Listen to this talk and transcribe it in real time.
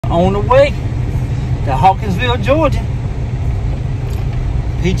on the way to Hawkinsville, Georgia.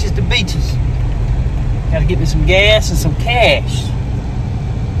 Peaches to beaches. Gotta get me some gas and some cash.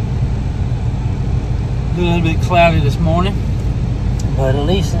 A little bit cloudy this morning, but at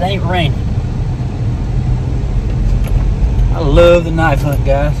least it ain't raining. I love the knife hunt,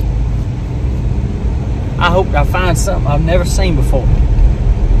 guys. I hope I find something I've never seen before.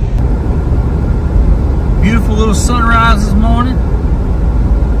 Beautiful little sunrise this morning.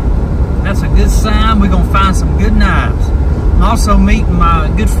 That's a good sign. We're gonna find some good knives. I'm also meeting my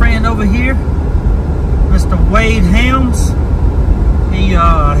good friend over here, Mr. Wade Helms.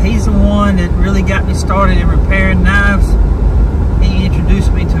 He's the one that really got me started in repairing knives. He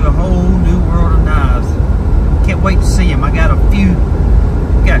introduced me to a whole new world of knives. Can't wait to see him. I got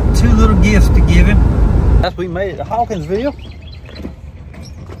two little gifts to give him. As we made it to Hawkinsville,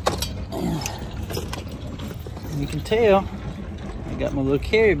 you can tell I got my little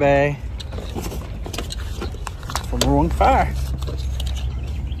carry bag from Roaring Fire.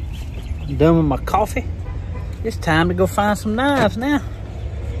 I'm done with my coffee. It's time to go find some knives now.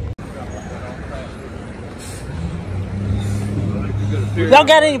 Y'all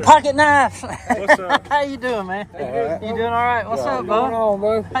got any pocket knives? What's up? How you doing, man? Right. You doing all right? What's up, bro? What's going on,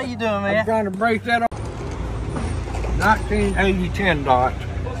 bro? How you doing, man? I'm trying to break that up. 1980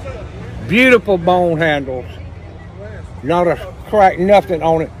 10 Beautiful bone handles. Not a crack, nothing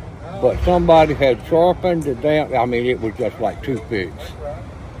on it, but somebody had sharpened the damn. I mean, it was just like toothpicks,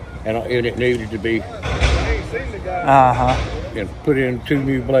 and it needed to be. And put in 2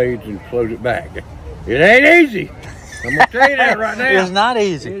 new blades and close it back. It ain't easy. I'm gonna tell you that right now. It's not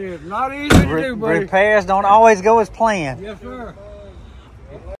easy. It is not easy to do, buddy. Repairs don't always go as planned. Yes, sir.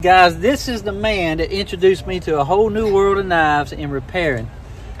 Guys, this is the man that introduced me to a whole new world of knives and repairing.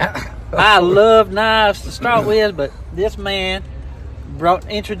 I love knives to start with, but this man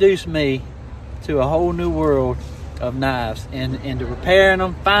introduced me to a whole new world of knives and to repairing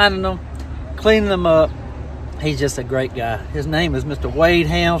them, finding them, cleaning them up. He's just a great guy. His name is Mr. Wade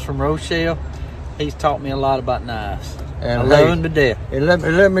Helms from Rochelle. He's taught me a lot about knives. And I love him to death. And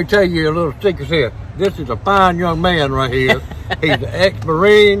let me tell you a little secret here. This is a fine young man right here. He's an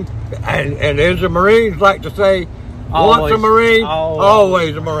ex-Marine, and as the Marines like to say, once a Marine,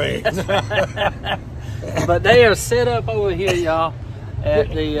 always a Marine. But they are set up over here, y'all, at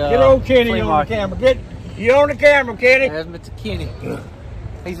the Get old Kenny on the camera. You on the camera, Kenny. There's Mr. Kenny.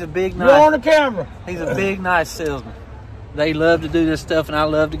 He's a big knife. You're on the camera. He's a big knife salesman. They love to do this stuff, and I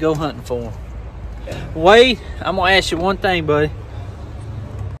love to go hunting for them. Wade, I'm gonna ask you one thing, buddy.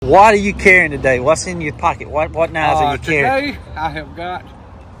 What are you carrying today? What's in your pocket? What knives are you carrying? Today, I have got,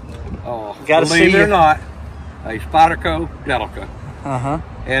 believe it or not, a Spyderco Delica.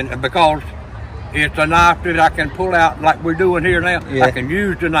 And because it's a knife that I can pull out like we're doing here now, I can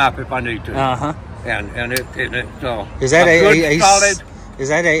use the knife if I need to. And it's is that a solid? Is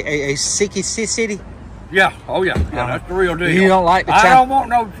that a Sicky City? Yeah. Oh yeah. Yeah, that's the real deal. You don't like the China? I don't want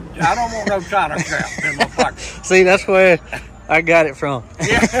no China crap in my pocket. See, that's where I got it from.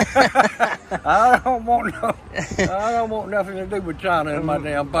 Yeah. I don't want nothing to do with China in my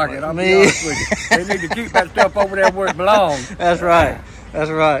damn pocket. I'll be honest with you. They need to keep that stuff over there where it belongs. That's right. That's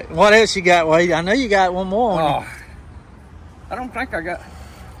right. What else you got, Wade? I know you got one more on you. I don't think I got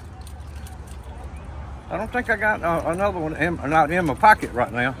another one not in my pocket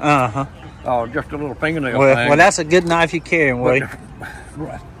right now. Just a little fingernail thing. Well, that's a good knife you're carrying, Wade.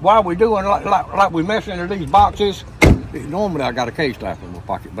 While we're doing like we mess into these boxes, normally I got a case knife in my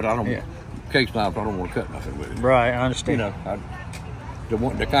pocket, but I don't case knives. I don't want to cut nothing with it. Right, I understand. You know,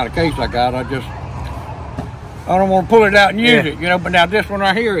 the kind of case I got, I don't want to pull it out and use it. You know, but now this one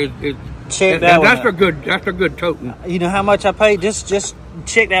right here is that's a good totem. You know how much I paid? Just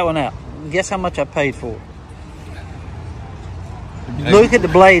check that one out. Guess how much I paid for it. Look at the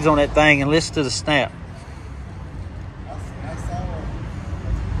blades on that thing and listen to the snap.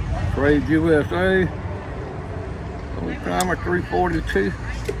 Trade USA. Old timer 342.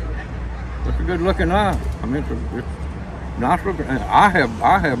 That's a good looking knife. I mean, it's nice looking. I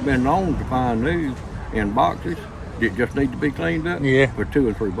have been known to find these in boxes that just need to be cleaned up. For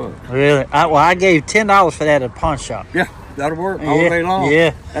 $2 or $3. Really? I gave $10 for that at a pawn shop. Yeah, that'll work all day long.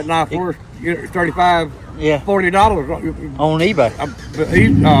 Yeah. That knife worth $35. $40 on eBay.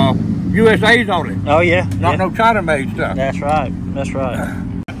 USA's on it. Oh yeah, not no China made stuff. That's right. That's right.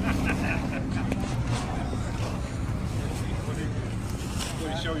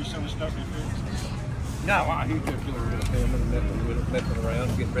 Show you some of the stuff he fixed? No, he's just messing around,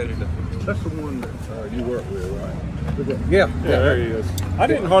 getting ready to. That's the one that you work with, right? Yeah, there he is. I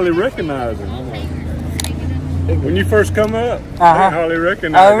didn't hardly recognize him. When you first come up, Uh-huh. I didn't hardly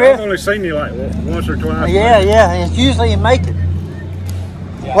recognize you. really? I've only seen you like once or twice. Yeah, yeah. It's usually in Macon.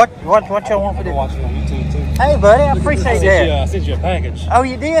 Yeah. What y'all want for this? Watch it on YouTube too. Hey, buddy, I appreciate that. I sent you a package Oh,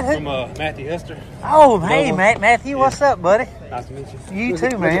 you did? from Matthew Hester. Oh, hey, Matthew, what's up, buddy? Nice to meet you. You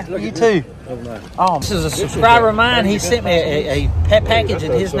too, man. You too. Oh, this is a subscriber of mine. He sent me a pet package,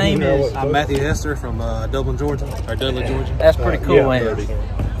 and his name is. I'm Matthew Hester from Dublin, Georgia, or Dudley, Georgia. That's pretty cool, man.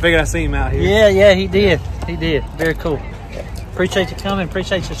 Figured I seen him out here. Yeah, yeah, he did. He did. Very cool. Appreciate you coming.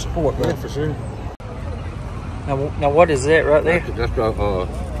 Appreciate your support, bro. Yeah, for sure. Now, what is that right there? That's a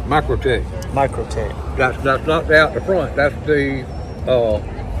Microtech. Microtech. That's not out the front. That's the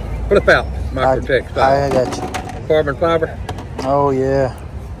flip out Microtech I style. got you. Carbon fiber. Oh yeah.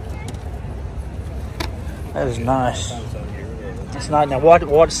 That is nice. It's not. Now, what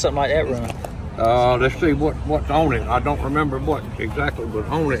does something like that run? Let's see what's on it. I don't remember what exactly was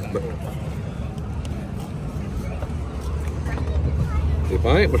on it, but if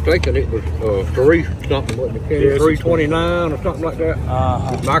I ain't mistaken, it was 3 something, wasn't it? 329 or something like that.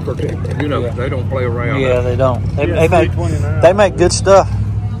 Microtech, you know, they don't play around. Yeah, they don't. They $329. they make good stuff.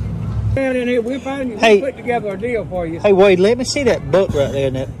 Man, in here, we'll put together a deal for you. Hey, Wade, let me see that book right there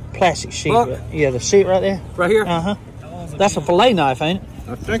in that plastic sheet. Buck? Right? Yeah, the sheet right there. Right here? Uh-huh. That's a fillet knife, ain't it?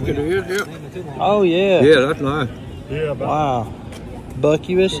 I think it is, yeah. Oh, yeah. Yeah, that's nice. Yeah, about Wow. Buck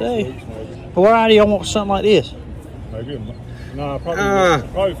USA. But why do y'all want something like this? maybe. No,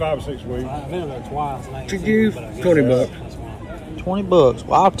 probably 5 or 6 weeks. To you, $20. $20.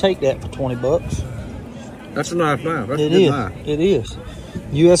 Well, I'll take that for $20. That's a nice knife. That's a It good is. knife. It is.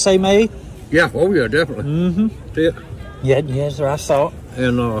 USA made? Yeah, oh yeah, definitely. Mm-hmm. See it? Yeah, yes, sir. I saw it.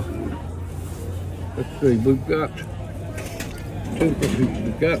 And let's see, we've got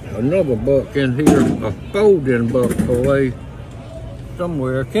another buck in here, a folding buck fillet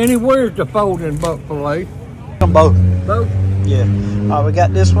somewhere. Kenny, where's the folding buck fillet? Them both. Both? Yeah. All right, we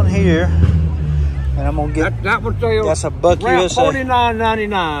got this one here. And I'm going to get... That one sells. That's a Buck around USA.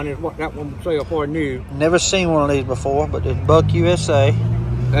 $49.99 is what that one will sell for new. Never seen one of these before, but it's Buck USA.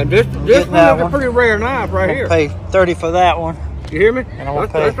 And this one is a pretty rare knife right here. Pay $30 for that one. You hear me? And I'm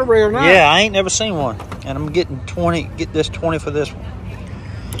That's a rare knife. Yeah, I ain't never seen one. And I'm getting 20, get this 20 for this one.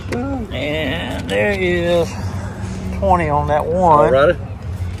 And there is 20 on that one. All right.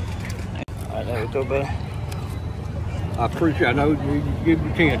 All right, there we go, buddy. I appreciate it. I know you give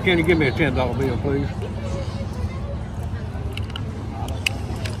me 10. Kenny, give me a $10 bill, please.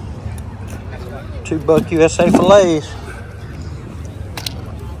 Two Buck USA fillets.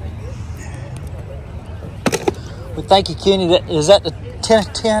 We thank you, Kenny. Is that the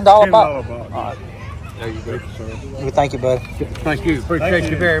 $10 box? $10 box. All right. There you go. We thank you, buddy. Thank you. Appreciate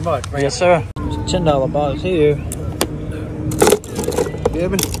you very much. Yes, sir. It's a $10 box here.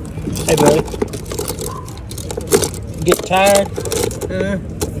 Kevin? Hey, buddy. You get tired?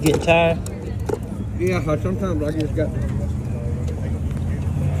 You get tired? Yeah, sometimes I just got to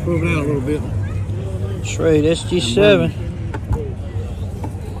move down a little bit. Trade SG7.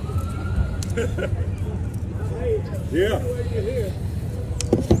 Yeah.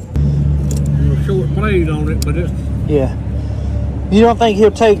 Short blade on it, but it's Yeah. You don't think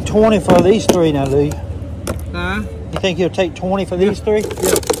he'll take 20 for these three now, do you? huh? You think he'll take 20 for these three?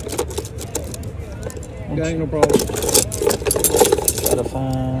 Yeah, ain't no problem. Gotta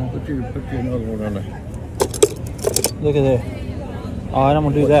find. Put you another one on there. Look at that. All right, I'm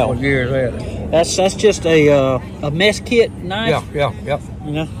gonna do that What one. year is that? That's just a mess kit knife. Yeah.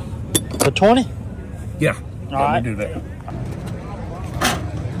 You know, for 20. Yeah. All right. Do that.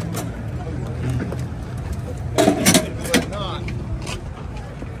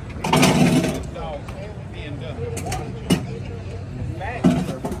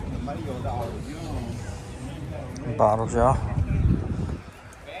 Bottles, y'all.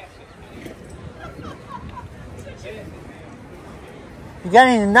 You got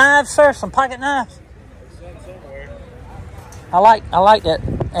any knives, sir? Some pocket knives? I like that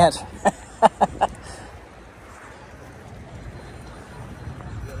answer.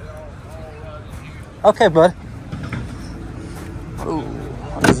 Okay, bud. Ooh,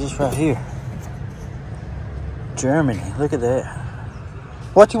 what is this right here? Germany. Look at that.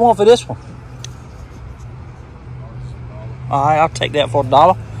 What you want for this one? All right, I'll take that for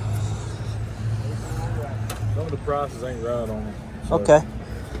 $1. Some of the prices ain't right on them. So. Okay.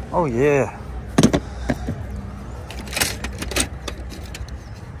 Oh, yeah.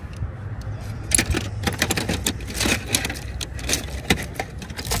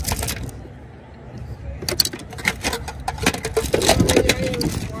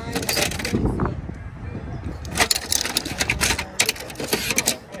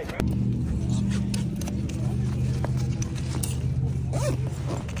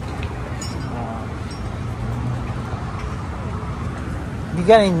 You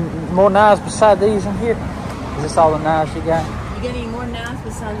got any more knives beside these in here? Is this all the knives you got? You got any more knives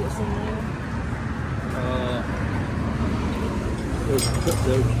besides what's in there? There's a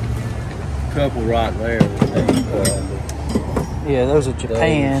couple right there. Yeah, those are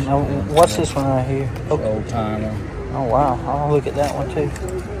Japan. Oh, what's this one right here? Old timer. Oh wow, I'll look at that one too.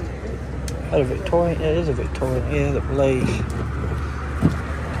 That a Victorian? Yeah, it is a Victorian. Yeah, the blade.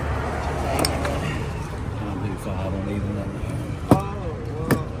 I'll do 5 on even that.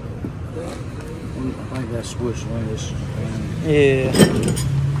 I think that's Switzerland. This Yeah. 5.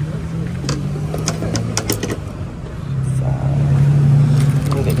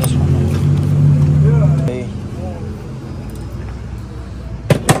 Look at this one. Okay.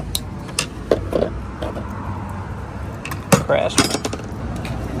 Craftsman.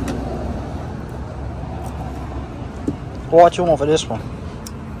 What you want for this one?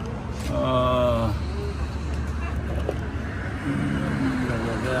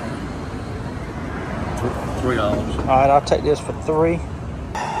 $3. All right, I'll take this for 3.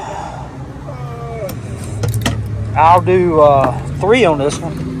 I'll do 3 on this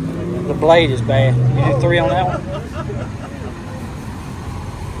one. The blade is bad. You do 3 on that one?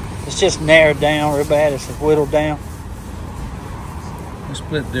 It's just narrowed down real bad. It's whittled down. Let's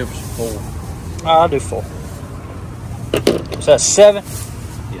split the difference of 4. I'll do 4. So that's 7?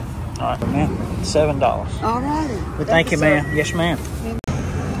 Yeah. All right, man. $7. All righty. Well, thank you, ma'am. Yes, ma'am.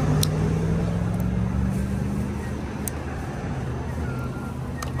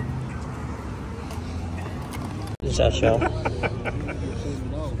 Is that y'all?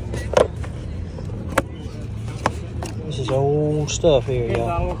 This is old stuff here,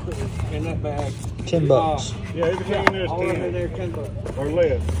 y'all. In that bag. $10. Yeah, everything in there is 10. All in there $10 or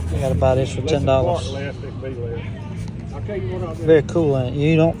less. I gotta buy this for $10. Less, it can be less. I'll tell you what I'll do. Very cool, ain't it?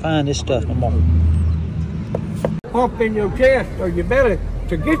 You don't find this stuff no more. Pump in your chest or your belly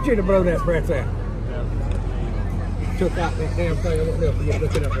to get you to blow that breath out. Took out that damn thing. I don't know if you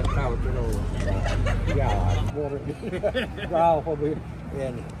looking up that pouch, you know. Yeah, water. Dry off of it.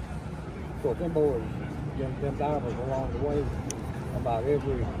 And of course, them boys, them divers along the way about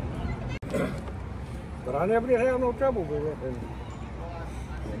every. But I never did have no trouble with it.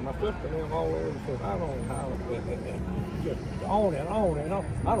 And my sister and them all over said, I don't know how it just on and on and on.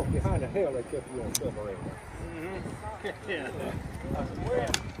 I don't know how the hell they kept you on submarine. Yeah.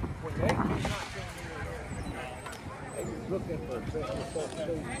 When they looking for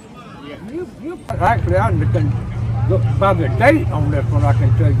actually, I can look by the date on this one. I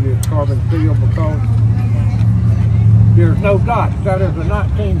can tell you it's carbon steel because there's no dots. That is a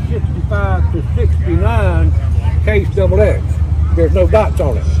 1965 to 69 case XX. There's no dots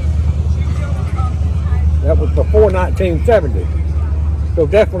on it. That was before 1970. So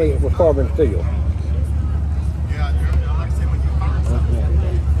definitely it was carbon steel.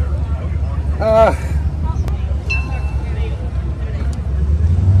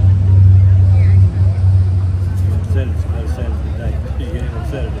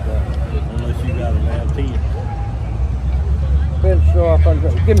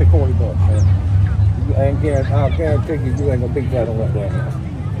 Give me $40, man. And I'll guarantee you, you ain't gonna beat that on that damn knife.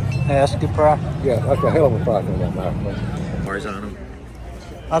 Yeah, that's a good price. Yeah, that's a hell of a price on that knife, man. Horizontal.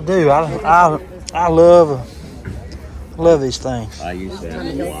 I do. I love these things. I use that a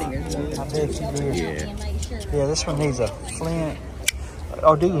lot. I bet you do. Yeah. Yeah, this one needs a flint.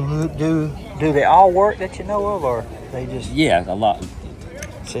 Oh, do they all work that you know of, or they just? Yeah, a lot.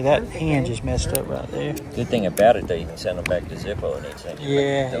 See, that hinge is messed up right there. Good thing about it, though, you can send them back to Zippo and they'd send you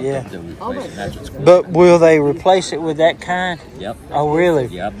Yeah, back. yeah. They'll replace it. That's what's cool. But will they replace it with that kind? Yep. Oh, really?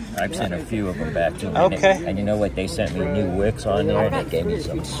 Yep. I've sent a few of them back to them. Okay. And you know what? They sent me new wicks on there, and they gave me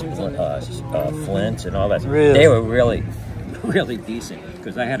some flints and all that. Really? They were really decent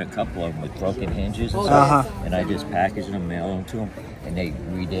because I had a couple of them with broken hinges and stuff, and I just packaged them, mailed them to them, and they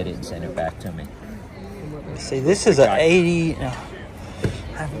redid it and sent it back to me. See, this is a 80.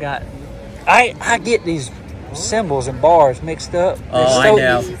 I've got. I get these symbols and bars mixed up. Oh, I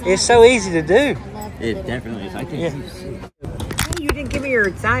know. It's so easy to do. It definitely is. I think. Yeah. You didn't give me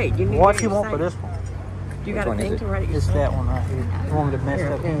your site. Give me What your you want for site. this one? You got Which one a is thing it? to write it It's yourself? that one right here. You want me to mess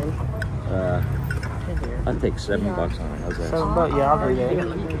it up? I'd take $7 on it. How's that? $7? Yeah, I'll do that.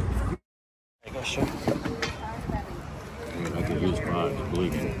 Go, sir. I could use mine,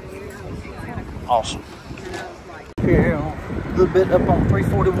 believe me. Awesome. Here, a little bit up on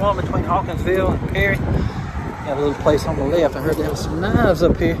 341 between Hawkinsville and Perry. Got a little place on the left. I heard there was some knives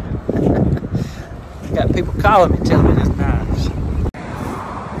up here. Got people calling me, telling me there's knives.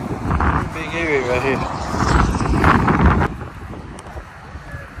 Big area right here.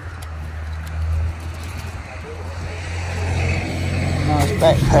 Knives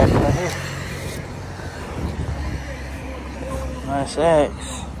backpack right here. Nice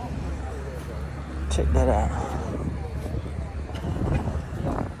axe. Check that out.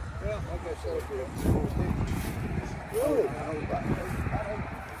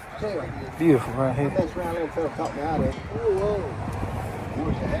 Beautiful right here.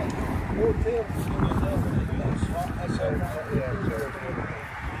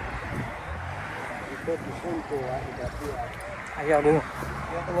 How y'all doing?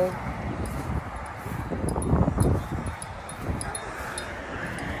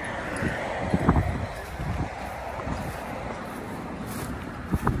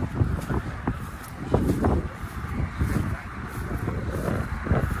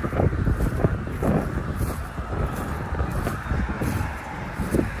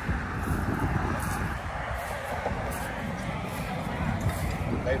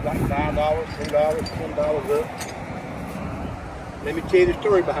 Maybe like $5, $3, $10 up. Let me tell you the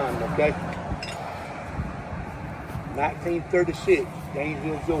story behind them, okay? 1936,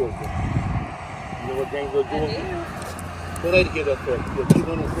 Gainesville, Georgia. You know what Gainesville, Georgia? Well, they had to get up there. There were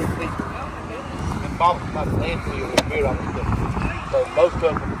 203 people. And bottles by the landfill with beer on the stuff. So most of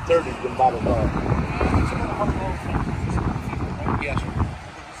them in the 30s been bottled off. Yes, sir.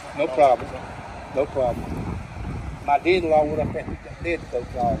 No problem. No problem. My dad-in-law went up there and picked up dead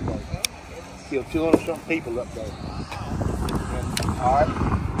folks all day. Killed 200-something people up there. And, all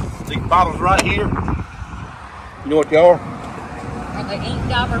right. These bottles right here, you know what they are? Like ink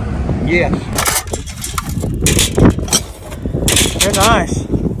dauber. Yes. They're nice.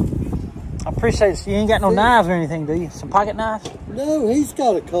 I appreciate it. You ain't got no knives or anything, do you? Some pocket knives? No, he's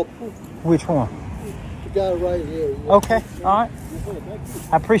got a couple. Which one? The guy right here. Okay, all right.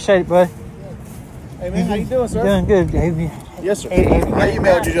 I appreciate it, buddy. Hey man, how you doing, sir? Doing good, Gabe. Yes, sir. Hey, I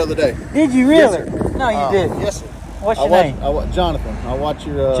emailed you the other day. Did you really? Yes, sir. No, you didn't. Yes, sir. What's your name? Jonathan. I watch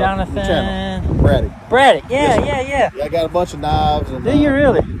your Jonathan. channel. Braddock. Braddock. Yeah, Yes, yeah. Yeah, I got a bunch of knives and Do you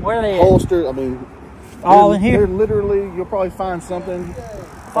really? Where are they at? holsters. I mean, All in here? They're literally, you'll probably find something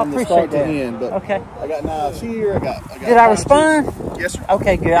from the start to end. But okay. I got knives here. I got Did I respond? Yes, sir.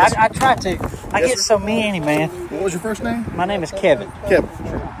 Okay, good. Yes, I try to. I Yes, get sir. so many, man. What was your first name? My name is Kevin. Kevin.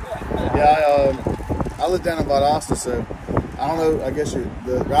 Yeah, I live down in Valdosta, so I don't know. I guess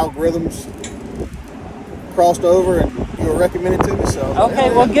the algorithms crossed over and you were recommended to me. So Okay,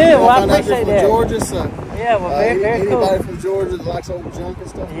 well, good. Well, I found out you're appreciate from that. Georgia, so Yeah, well, very anybody cool. from Georgia that likes old junk and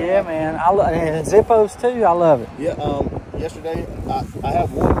stuff. Yeah, man. And Zippos too. I love it. Yeah. Yesterday I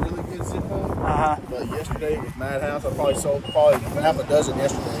have one really good Zippo, Uh-huh. but yesterday it was Madhouse. I probably sold half a dozen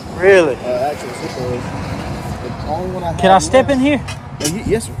yesterday. Really? Actually, Zippo is the only one I have. Can I step in here?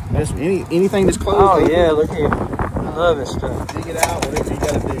 Yes, sir. Yes, sir. Anything that's closed. Oh, open, yeah. Look here. I love this stuff. dig it out, whatever you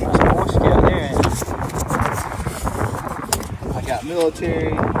got to do. There's a Boy Scout there. Ain't it? I got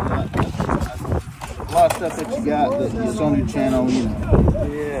military, a lot of stuff that you got that's on your channel, you know.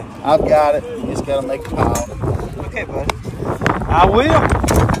 Yeah. I've got it. You just got to make a pile. Okay, buddy. I will.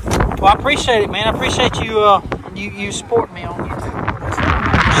 Well, I appreciate it, man. I appreciate you you support me on YouTube.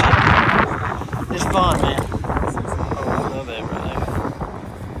 It's fun, man. Oh, I love that right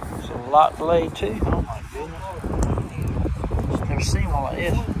there. It's a lock blade too. Oh my goodness. Never seen one like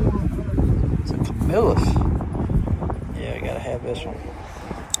this. It's a Camillus. Yeah, I gotta have this one.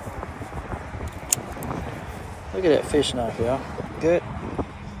 Look at that fish knife, y'all. Good.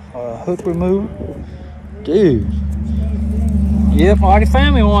 Hook remover. Dude. Yep, I already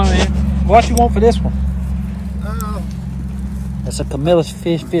found me one, man. What you want for this one? That's a Camillus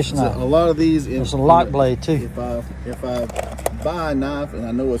fish knife. A lot of these. It's a lock blade too. If I buy a knife and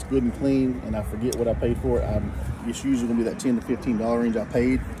I know it's good and clean and I forget what I paid for it, it's usually gonna be that $10 to $15 range I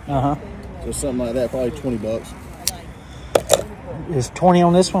paid. So something like that, probably 20 bucks. Is 20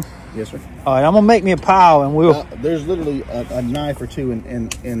 on this one? Yes, sir. All right, I'm gonna make me a pile and we'll. There's literally a knife or two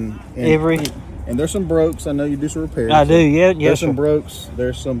in Every. And there's some brokes. I know you do some repairs. I do, yeah, yes, There's some sir. brokes.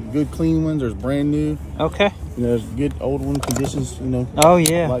 There's some good clean ones. There's brand new. Okay. You know, there's good old one conditions. You know. Oh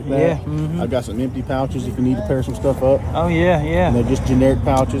yeah. Like that. Yeah. Mm-hmm. I've got some empty pouches if you need to pair some stuff up. Oh yeah, yeah. You know, just generic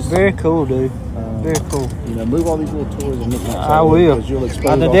pouches. Very cool, dude. Very cool. You know, move all these little toys and knickknacks. I will. Because you'll expose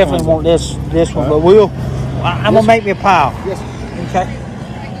I all definitely kinds want of- this one, All but right. I'm gonna make me a pile. Yes, sir. Okay.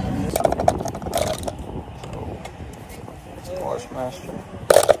 Sportsmaster.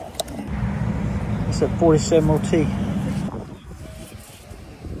 It's at 47 OT.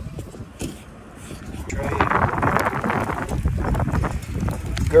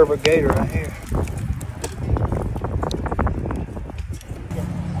 Gerber Gator right here.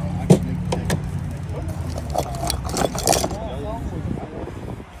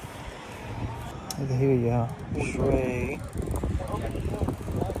 Look at here, y'all. Tray.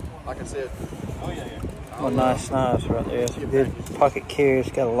 like I said. Well, nice knives right there. It's a good pocket carry.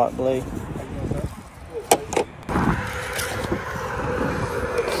 It's got a lock blade.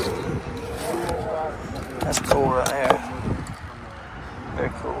 That's cool right there.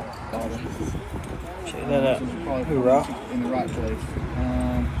 Very cool. Check that out. Hoorah. In the right place.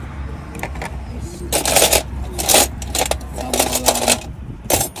 How about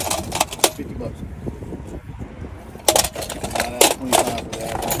 $50? 25 for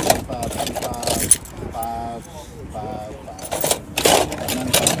that. 25, 5,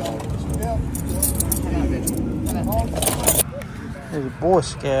 $95. There's a Boy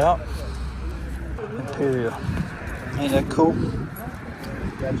Scout. Imperial. Ain't that cool?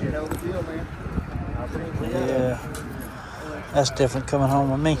 Got you know the deal, man. Yeah. That's different coming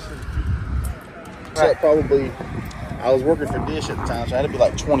home with me. Right. Probably, I was working for Dish at the time, so I had to be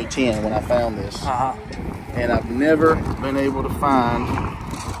like 2010 when I found this. And I've never been able to find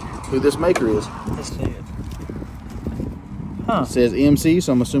who this maker is. Let's see it. Huh. It says MC,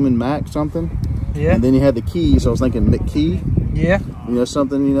 so I'm assuming Mac something. Yeah. And then you had the key, so I was thinking McKey. Yeah. You know,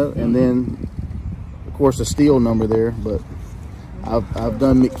 something, you know, and then of course the steel number there, but I've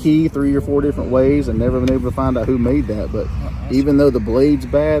done McKey 3 or 4 different ways and never been able to find out who made that. But even though the blade's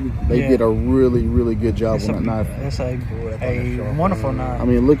bad, they did a really, really good job on that knife. It's a wonderful knife. I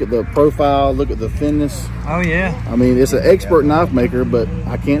mean, look at the profile, look at the thinness. Oh yeah. I mean, it's an expert knife maker, but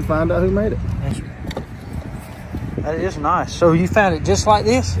I can't find out who made it. That is nice. So you found it just like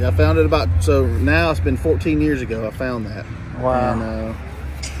this? Yeah, I found it so now it's been 14 years ago I found that. Wow. And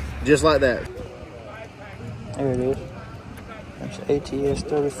just like that. There it is. That's ATS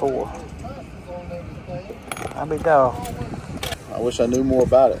 34. I'll be dog. I wish I knew more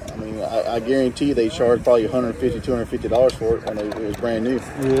about it. I mean, I guarantee they charged probably $150, $250 for it when it was brand new.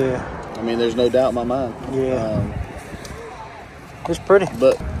 Yeah. I mean, there's no doubt in my mind. Yeah. It's pretty.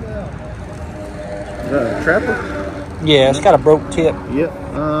 But is that a trapper? Yeah, it's got a broke tip. Yep.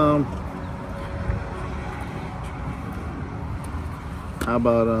 How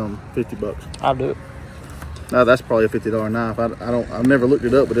about $50? I'll do it. No, that's probably a $50 knife. I've never looked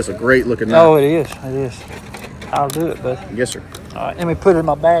it up, but it's a great looking knife. Oh, it is. It is. I'll do it, bud. Yes, sir. All right, let me put it in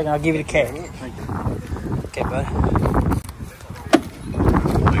my bag and I'll give you the cash. Thank you. Okay, bud.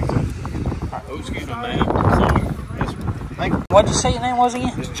 Oh, excuse me, man. Sorry. Yes, sir. Thank you. What'd you say your name was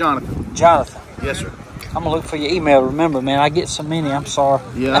again? It's Jonathan. Jonathan. Yes, sir. I'm gonna look for your email. Remember, man, I get so many. I'm sorry.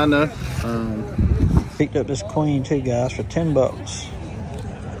 Yeah, I know. Picked up this queen too, guys, for $10.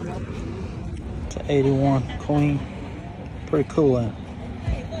 It's an 81 queen. Pretty cool, ain't it?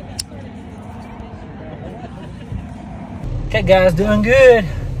 Okay, guys, doing good.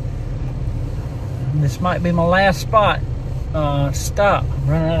 This might be my last spot. Stop. I'm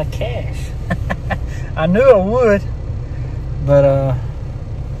running out of cash. I knew I would, but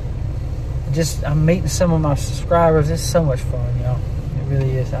I'm meeting some of my subscribers. It's so much fun, y'all. It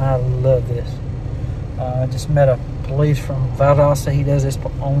really is. I love this. I just met a police from Valdosta. He does this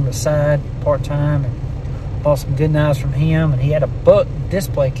on the side part-time, and bought some good knives from him, and he had a book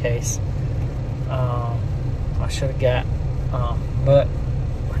display case I should have got, but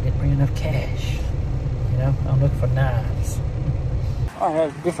I didn't bring enough cash. You know, I'm looking for knives. All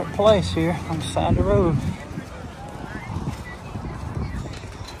right, a different place here on the side of the road.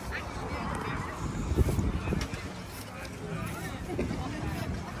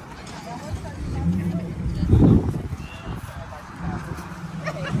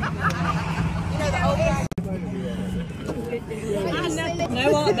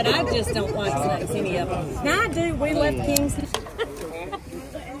 No, but I just don't like snakes, any of them. Now I do. We left Kings.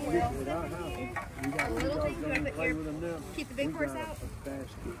 Keep the big horse out.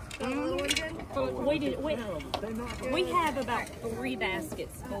 We have about 3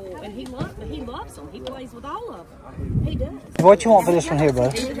 baskets full, and he loves them. He plays with all of them. He does. What you want for this one here,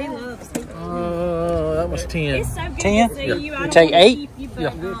 bud? He loves. That was 10. It's so good 10? to see you. I You don't take wanna 8? keep you,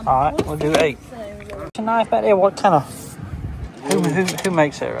 but, All right, we'll do 8. There's a knife back there. What kind of? Who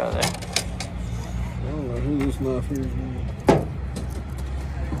makes that right there? I don't know who this knife is.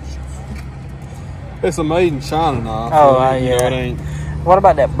 It's a made in China knife. Oh, so, you know, yeah. it ain't. What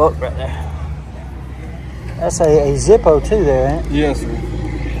about that book right there? That's a Zippo too there, ain't it? Yes, sir.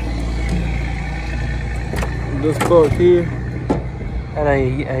 This book here. That a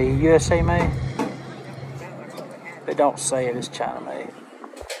USA made? They don't say it is China made.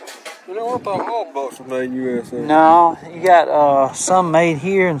 You know, I thought all books were made in USA. No, you got some made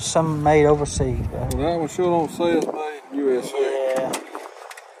here and some made overseas, bro. Well, that one sure don't say it's made in USA. Yeah.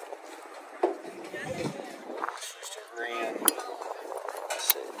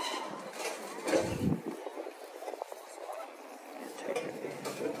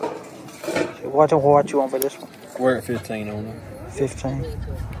 What you want for this one? We're at 15 on it. 15.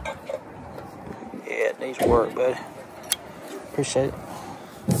 Yeah, it needs work, buddy. Appreciate it.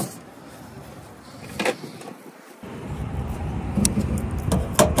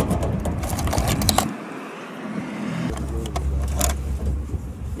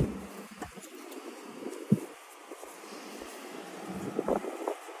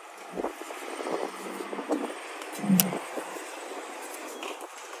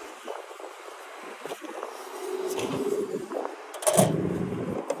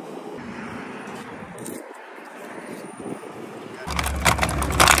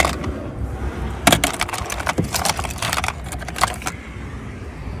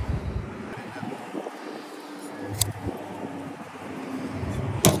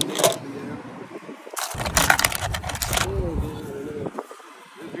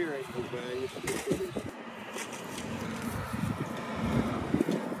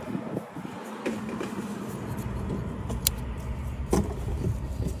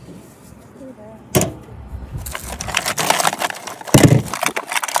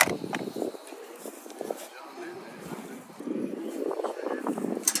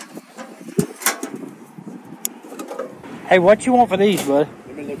 Hey, what you want for these, bud?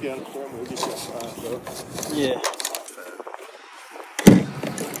 Let me look at them for me. We'll get you a price, though. Yeah.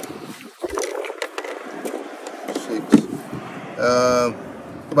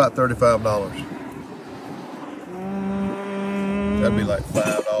 About $35. That'd be like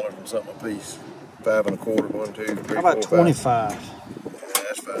 $5 and something a piece. 5 1/4, 1, 2, 3, How about 4, 5. 25? Yeah,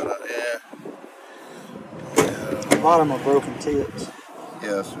 that's fine. A lot of them are broken tips.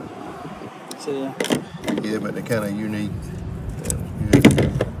 Yeah, sir. See ya. Yeah, but they're kind of unique.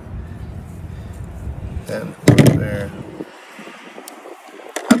 And there.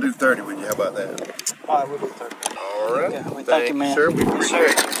 I'll do 30 with you. How about that? All right, we'll do 30. All right. Yeah, we thank you, man. Sir, we appreciate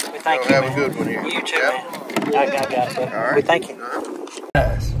it. We thank you, Have man. a good one here. You too, Yeah. man. I got it, bud. All right. We thank you.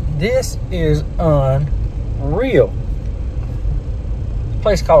 Guys, this is unreal. It's a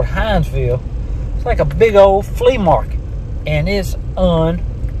place called Hinesville. It's like a big old flea market, and it's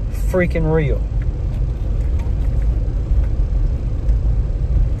unfreaking real.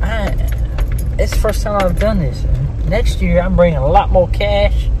 It's the first time I've done this. Next year, I'm bringing a lot more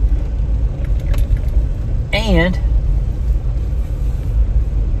cash, and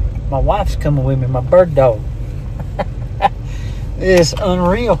my wife's coming with me, my bird dog. It's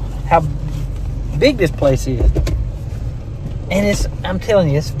unreal how big this place is. And it's, I'm telling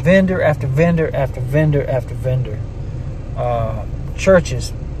you, it's vendor after vendor after vendor after vendor.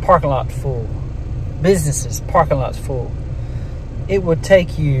 Churches, parking lots full. Businesses, parking lots full. It would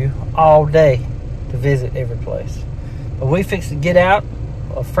take you all day to visit every place. But we fixed to get out.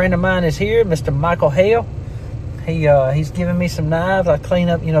 A friend of mine is here, Mr. Michael Hale. He's giving me some knives. I clean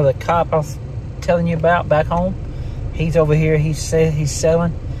up, you know, the cop I was telling you about back home. He's over here. He said he's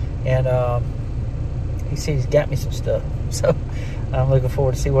selling, and he said he's got me some stuff. So I'm looking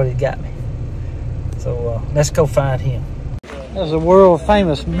forward to see what he got me. So let's go find him. There's a world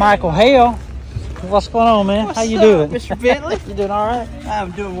famous Michael Hale. What's going on, man? How you doing, Mr. Bentley? You doing all right?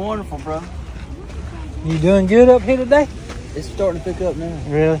 I'm doing wonderful, bro. You doing good up here today? It's starting to pick up now.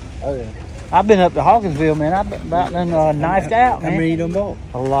 Really? Oh yeah. I've been up to Hawkinsville, man. I've been about done knifed out, man. How many you done bought?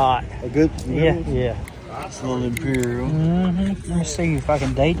 A lot. A good. Yeah, yeah. It's a little imperial. Let me see if I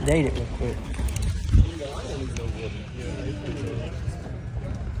can date it real quick.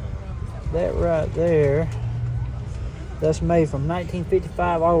 That right there, that's made from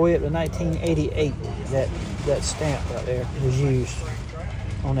 1955 all the way up to 1988. That stamp right there was used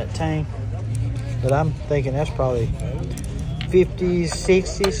on that tank. But I'm thinking that's probably 50s,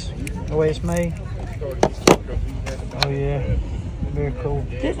 60s, the way it's made. Oh yeah, very cool.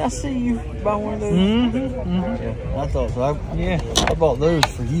 Didn't I see you buy one of those? Yeah, I thought so. yeah. I bought those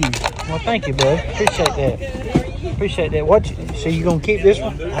for you. Well, thank you, bud. Appreciate that. Appreciate that. So you gonna keep this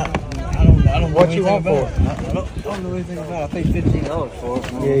one? I don't What know you want anything for about it. I don't know anything about it. I paid $15 for it.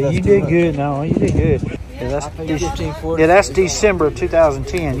 Yeah, you did good. No, you did good. Yeah, that's that's December of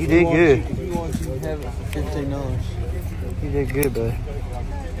 2010. You did good. If you want, you can have it for $15. You did good, bud.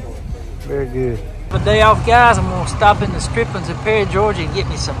 Very good. The day off, guys. I'm gonna stop in the Striplings in Perry, Georgia, and get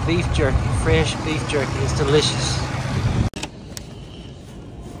me some beef jerky, fresh beef jerky. It's delicious.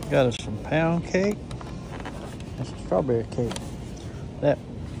 Got us some pound cake. That's a strawberry cake. That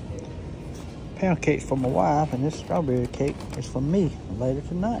pound cake's for my wife, and this strawberry cake is for me later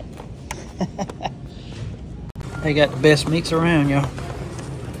tonight. They got the best meats around, y'all.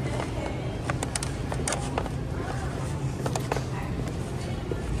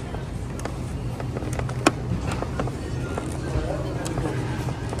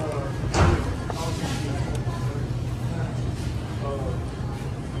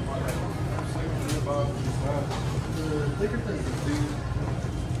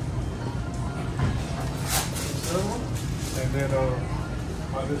 And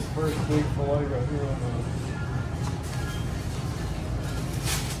then this first big fillet right here on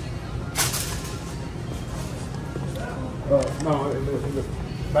no, in the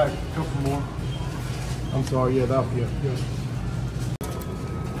back, a couple more. I'm sorry, yeah, yeah.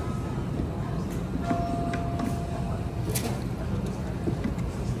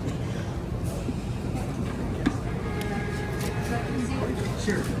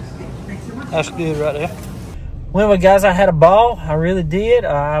 That's good right there. Well, guys, I had a ball. I really did.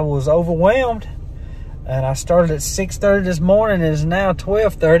 I was overwhelmed. And I started at 6:30 this morning. It is now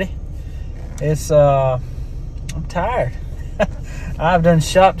 12:30. It's, I'm tired. I've done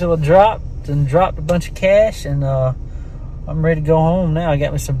shop till it dropped and dropped a bunch of cash. And I'm ready to go home now. I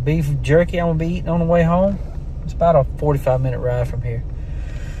got me some beef jerky I'm going to be eating on the way home. It's about a 45-minute ride from here.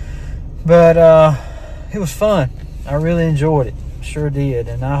 But it was fun. I really enjoyed it. Sure did,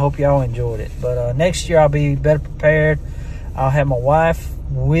 and I hope y'all enjoyed it. But next year I'll be better prepared. I'll have my wife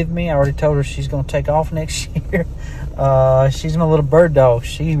with me. I already told her she's going to take off next year. She's my little bird dog.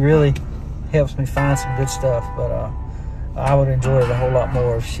 She really helps me find some good stuff. But I would enjoy it a whole lot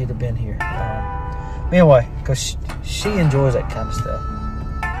more if she'd have been here. Anyway, because she enjoys that kind of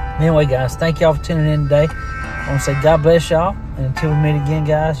stuff. Anyway, guys, thank y'all for tuning in today. I want to say God bless y'all, and until we meet again,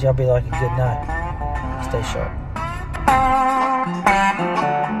 guys, y'all be like a good night. Stay sharp.